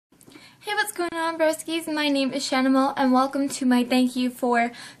Hey, what's going on, broskies? My name is Shanimal, and welcome to my thank you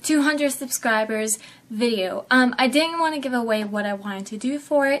for 200 subscribers video. I didn't want to give away what I wanted to do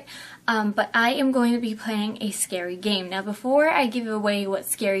for it, but I am going to be playing a scary game. Now, before I give away what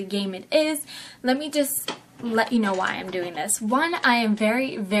scary game it is, let me just let you know why I'm doing this. One, I am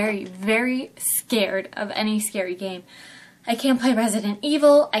very, very, very scared of any scary game. I can't play Resident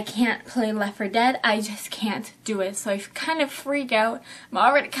Evil, I can't play Left 4 Dead, I just can't do it, so I kind of freak out. I'm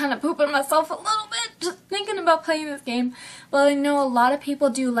already kind of pooping myself a little bit just thinking about playing this game. Well, I know a lot of people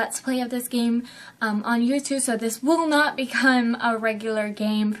do Let's Play of this game on YouTube, so this will not become a regular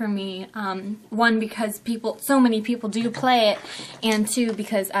game for me. One, because so many people do play it, and two,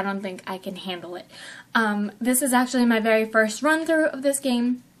 because I don't think I can handle it. This is actually my very first run through of this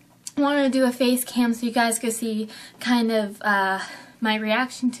game. I wanted to do a face cam so you guys could see kind of my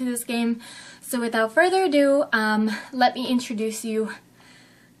reaction to this game. So without further ado, let me introduce you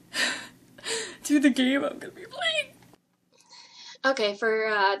to the game I'm going to be playing. Okay,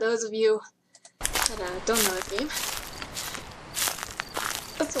 for those of you that don't know this game,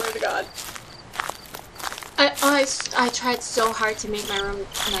 I swear to God. I tried so hard to make my room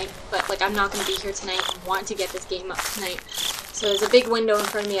tonight, but like I'm not going to be here tonight. I want to get this game up tonight. So there's a big window in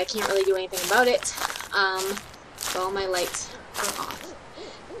front of me, I can't really do anything about it. So all my lights are off.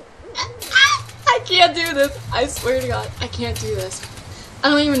 I can't do this! I swear to God, I can't do this. I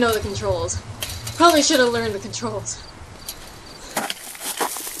don't even know the controls. Probably should have learned the controls.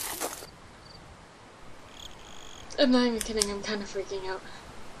 I'm not even kidding, I'm kind of freaking out.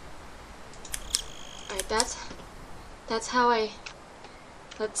 Alright, that's how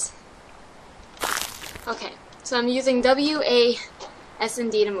okay. So I'm using W, A, S,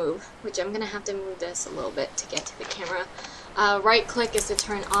 and D to move, which I'm going to have to move this a little bit to get to the camera. Right click is to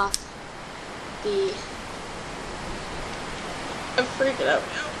turn off the... I'm freaking out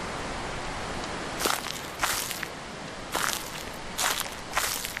now.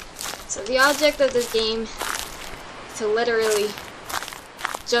 So the object of this game is to literally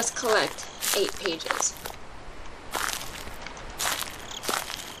just collect 8 pages.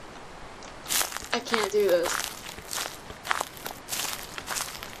 I can't do this.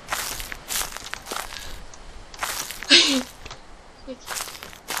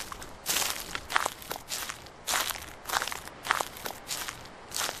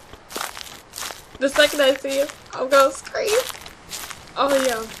 The second I see it, I'm gonna scream. Oh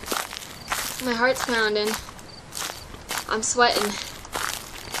yeah. My heart's pounding. I'm sweating.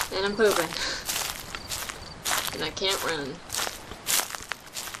 And I'm pooping. And I can't run.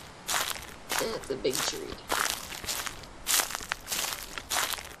 That's a big tree.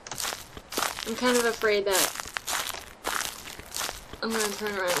 I'm kind of afraid that I'm gonna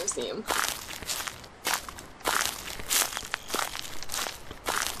turn around and see him.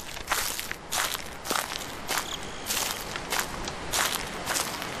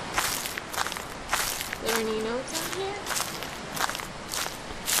 Are there any notes on here?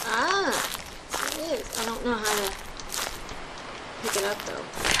 Ah, yes it is. I don't know how to pick it up though.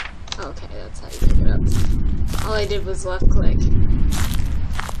 Okay, that's how you pick it up. All I did was left click.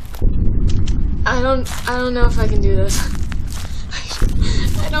 I don't know if I can do this.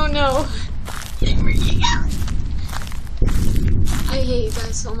 I don't know. I'm freaking out. I hate you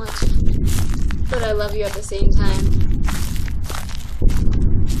guys so much, but I love you at the same time.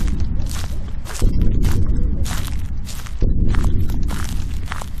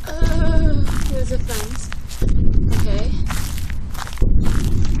 There's a fence. Okay.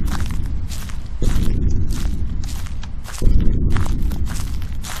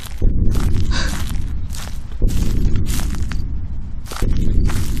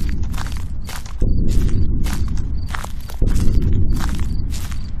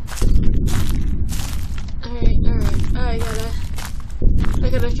 I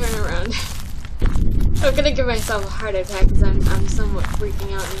gotta turn around. I'm gonna give myself a heart attack because I'm somewhat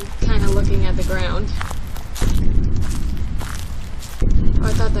freaking out and kind of looking at the ground. Oh,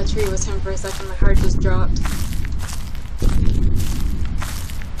 I thought that tree was him for a second. My heart just dropped.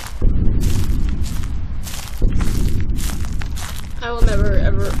 I will never,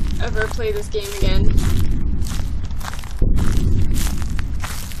 ever play this game again.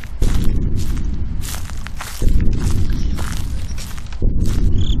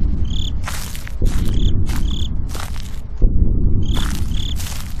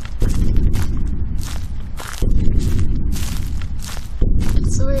 I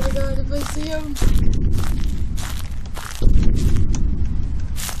swear to God, if I see him.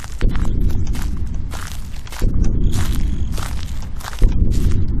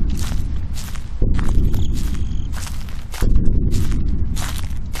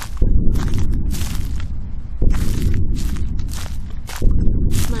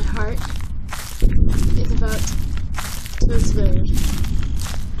 explode.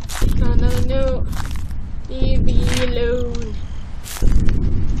 Oh, another note. Leave me alone.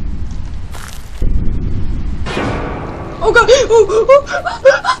 Oh god!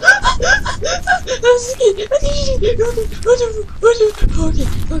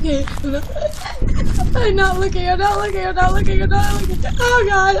 Okay. I'm not looking. Oh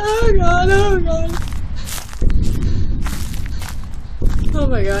god. Oh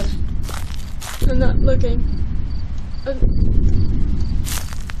my god. I'm not looking.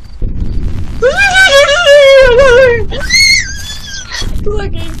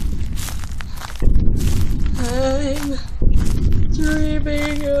 Looking. I'm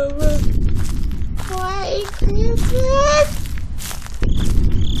dreaming of a white Christmas.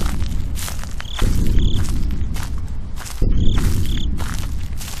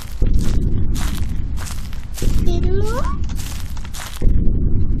 Hello?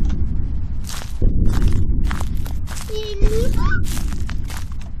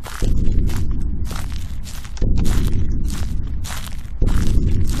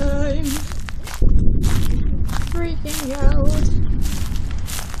 I'm freaking out.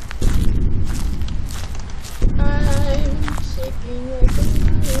 I'm shaking like a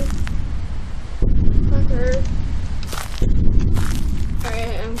motherfucker.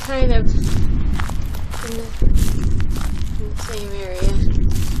 Alright, I'm kind of in the same area.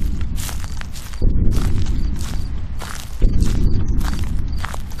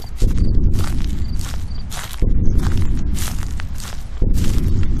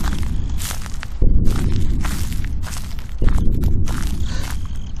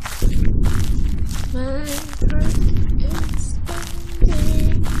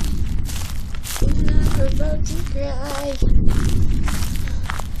 About to cry.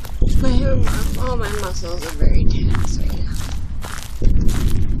 All my muscles are very tense right now.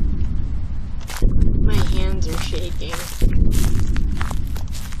 My hands are shaking.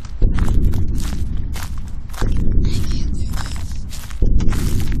 I can't do this.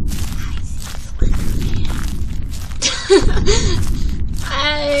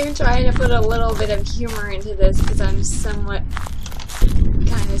 I'm trying to put a little bit of humor into this because I'm somewhat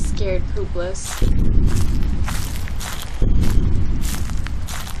kind of scared poopless.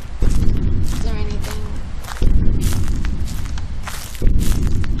 Is there anything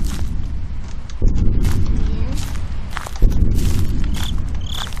in here?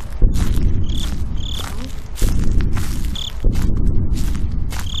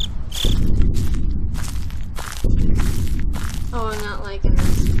 No? Oh, I'm not liking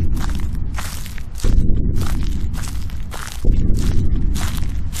this.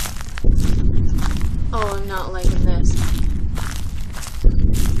 Oh, I'm not liking this.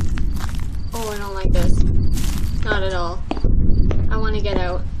 Oh, I don't like this. Not at all. I want to get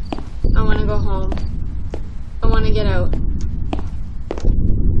out. I want to go home. I want to get out.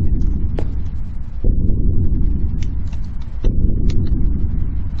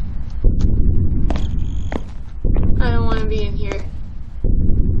 I don't want to be in here.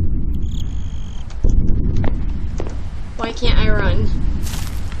 Why can't I run?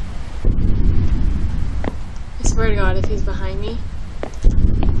 I swear to God, if he's behind me,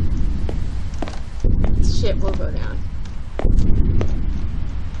 shit will go down.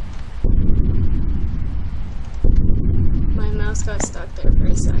 My mouse got stuck there for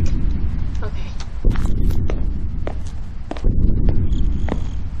a sec. Okay.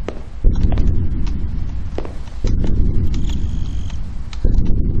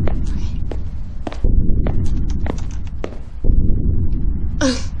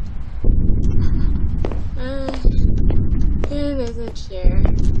 Here there's a chair.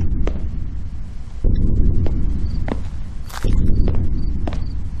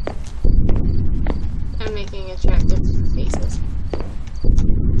 I'm making attractive faces.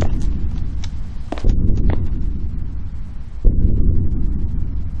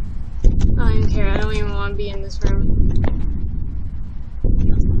 I don't even care. I don't even want to be in this room.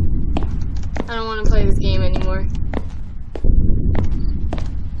 I don't want to play this game anymore.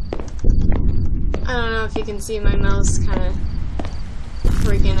 I don't know if you can see my mouse kind of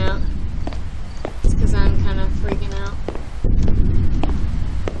freaking out. It's because I'm kind of freaking out.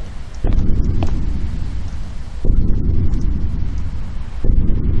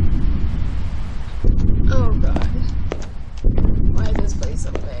 Oh god. Why is this place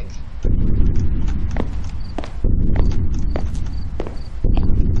so big?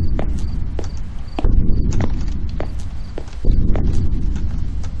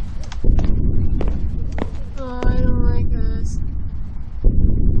 Oh, I don't like this.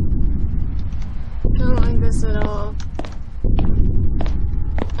 I don't like this at all.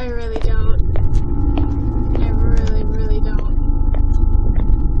 I really don't. I really, really don't.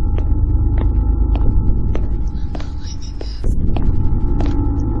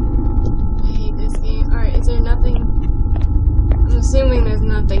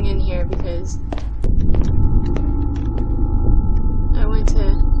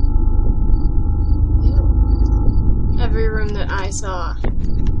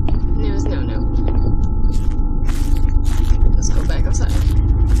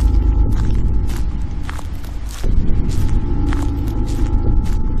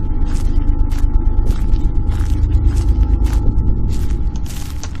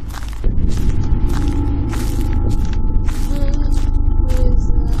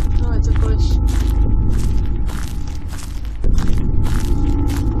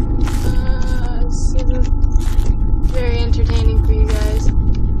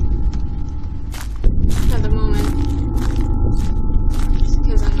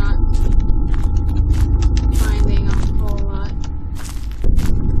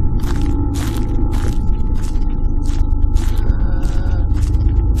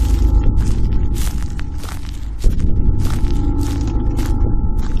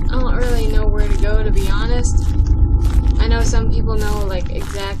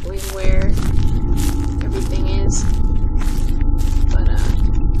 exactly where everything is, but I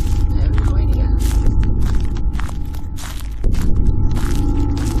have no idea.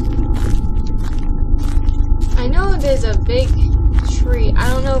 I know there's a big tree. I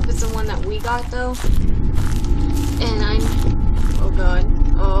don't know if it's the one that we got though. And oh god.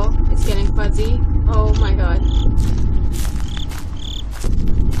 Oh, it's getting fuzzy. Oh my god.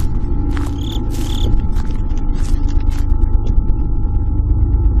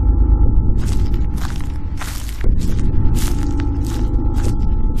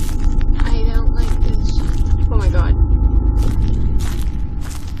 I don't like this. Oh my god.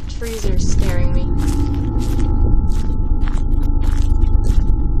 Trees are scaring me.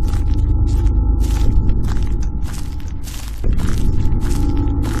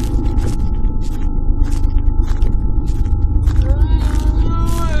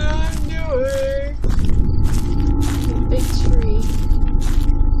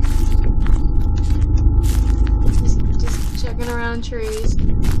 Trees.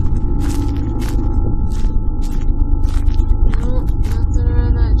 Nope, nothing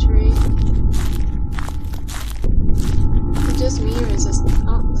around that tree. Is it just me or is this...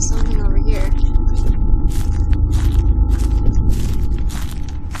 Oh, there's something over here.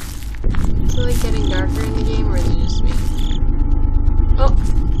 Is it like getting darker in the game or is it just me? Oh!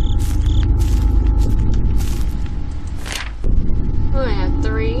 Oh, I have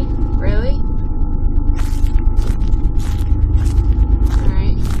 3. Really?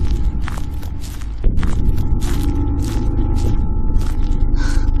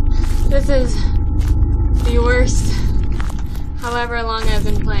 This is the worst, however long I've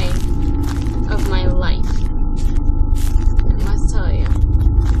been playing, of my life. I must tell you.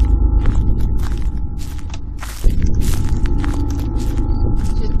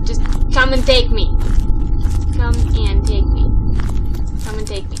 Just come and take me. Come and take me. Come and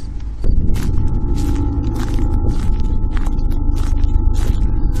take me.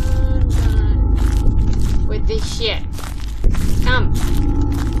 I'm done with this shit. Come.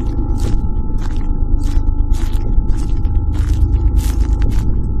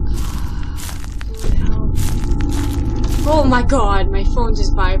 Oh my god, my phone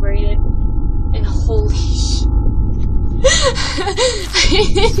just vibrated. And holy sh...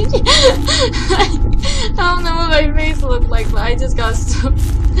 I don't know what my face looked like, but I just got so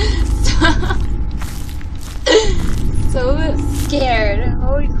scared.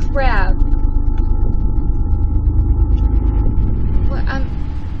 Holy crap. What,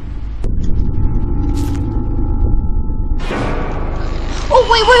 Oh,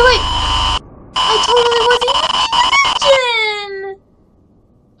 wait! I totally wasn't even mentioned!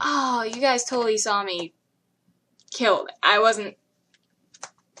 Oh, you guys totally saw me killed. I wasn't...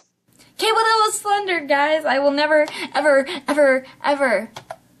 Okay, well that was Slender, guys. I will never, ever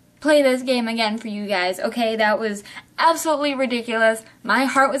play this game again for you guys, okay? That was absolutely ridiculous. My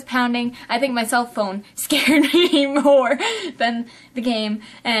heart was pounding. I think my cell phone scared me more than the game,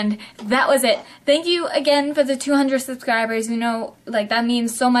 and that was it. Thank you again for the 200 subscribers. You know, like, that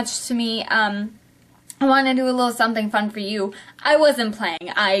means so much to me. I want to do a little something fun for you. I wasn't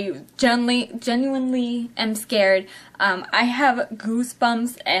playing. I genuinely am scared. I have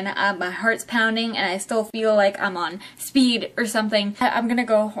goosebumps and my heart's pounding and I still feel like I'm on speed or something. I'm gonna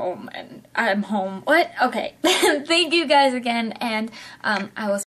go home and I'm home. What? Okay. Thank you guys again and I will